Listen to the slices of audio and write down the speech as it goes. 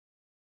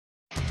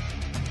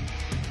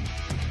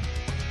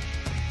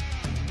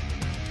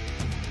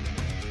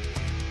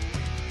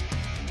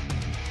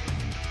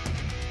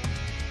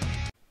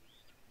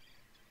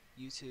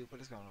YouTube?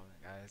 What is going on,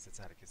 guys? It's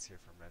Atticus here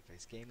from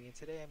Redface Gaming, and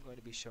today I'm going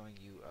to be showing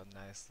you a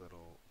nice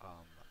little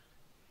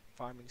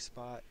farming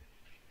spot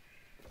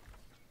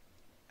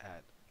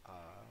at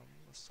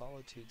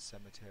Solitude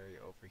Cemetery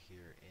over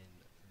here in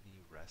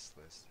the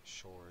Restless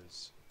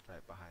Shores,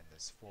 right behind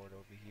this fort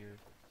over here.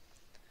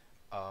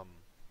 Um,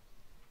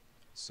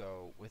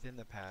 so within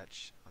the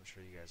patch, I'm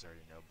sure you guys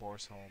already know,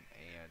 Borsholm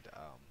and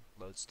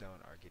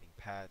Lodestone are getting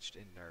patched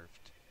and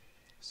nerfed.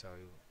 So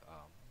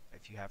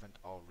if you haven't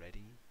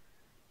already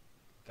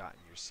gotten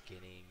your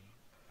skinning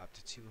up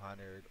to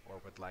 200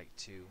 or would like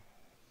to, you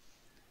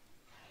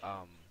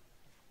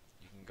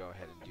can go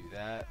ahead and do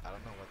that. I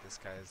don't know what this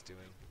guy is doing,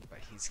 but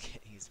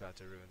he's about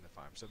to ruin the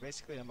farm. So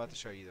basically, I'm about to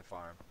show you the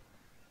farm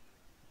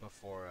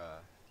before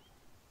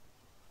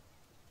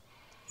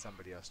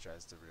somebody else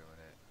tries to ruin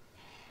it.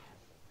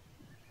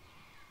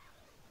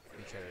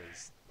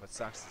 Because what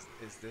sucks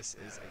is this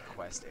is a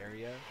quest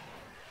area,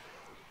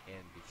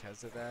 and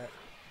because of that,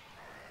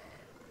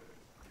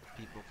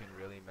 people can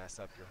really mess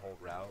up your whole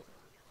route.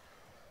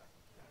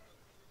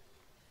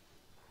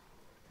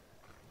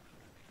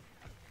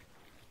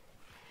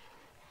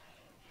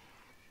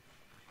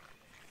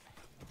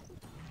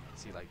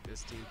 See, like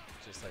this dude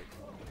just like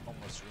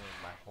almost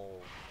ruined my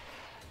whole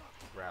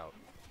route.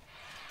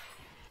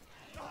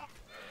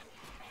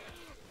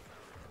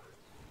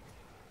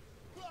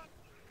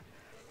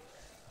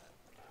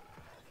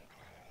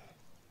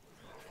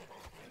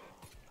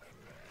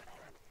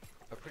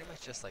 But pretty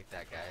much just like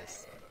that,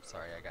 guys.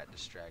 Sorry, I got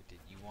distracted.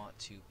 You want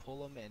to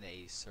pull them in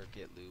a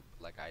circuit loop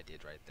like I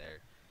did right there,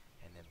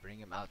 and then bring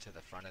them out to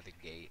the front of the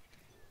gate,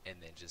 and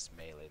then just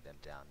melee them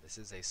down. This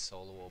is a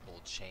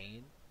soloable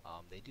chain.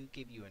 They do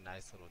give you a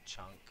nice little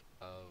chunk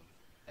of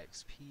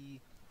XP,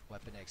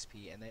 weapon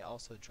XP, and they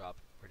also drop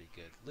pretty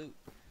good loot,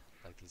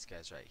 like these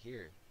guys right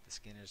here, the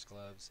Skinner's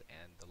gloves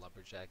and the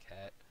lumberjack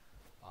hat.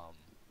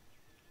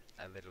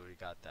 I literally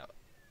got that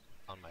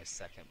on my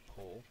second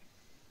pull,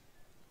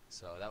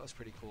 so that was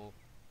pretty cool.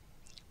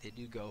 They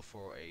do go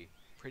for a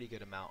pretty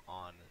good amount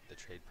on the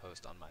trade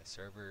post on my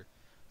server,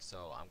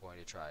 so I'm going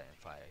to try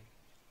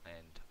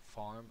and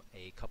farm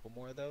a couple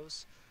more of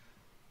those,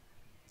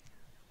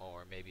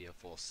 or maybe a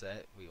full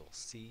set. We will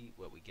see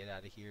what we get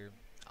out of here.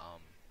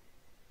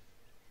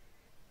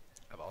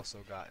 I've also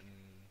gotten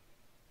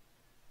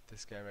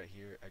this guy right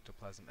here,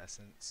 Ectoplasm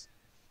Essence.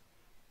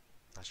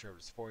 Not sure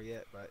what it's for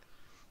yet, but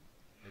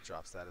it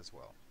drops that as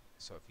well.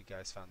 So if you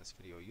guys found this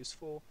video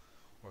useful,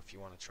 or if you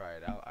want to try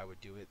it out, I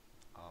would do it.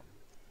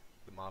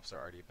 The mobs are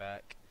already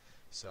back,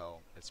 so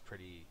it's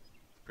pretty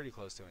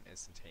close to an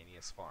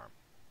instantaneous farm.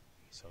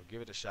 So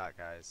give it a shot,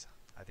 guys.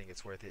 I think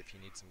it's worth it if you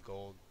need some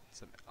gold,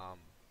 some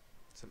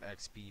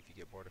XP if you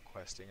get bored of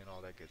questing and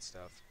all that good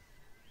stuff.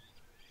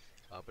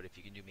 But if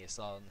you can do me a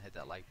solid and hit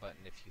that like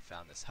button if you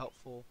found this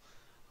helpful,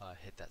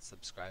 hit that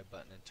subscribe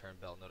button and turn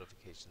bell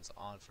notifications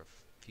on for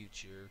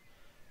future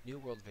New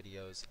World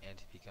videos and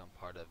to become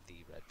part of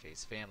the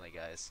Redface family,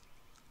 guys.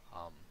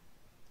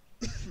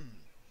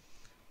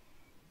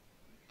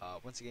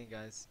 Once again,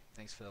 guys,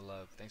 thanks for the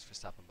love, thanks for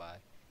stopping by,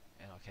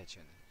 and I'll catch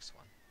you in the next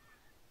one.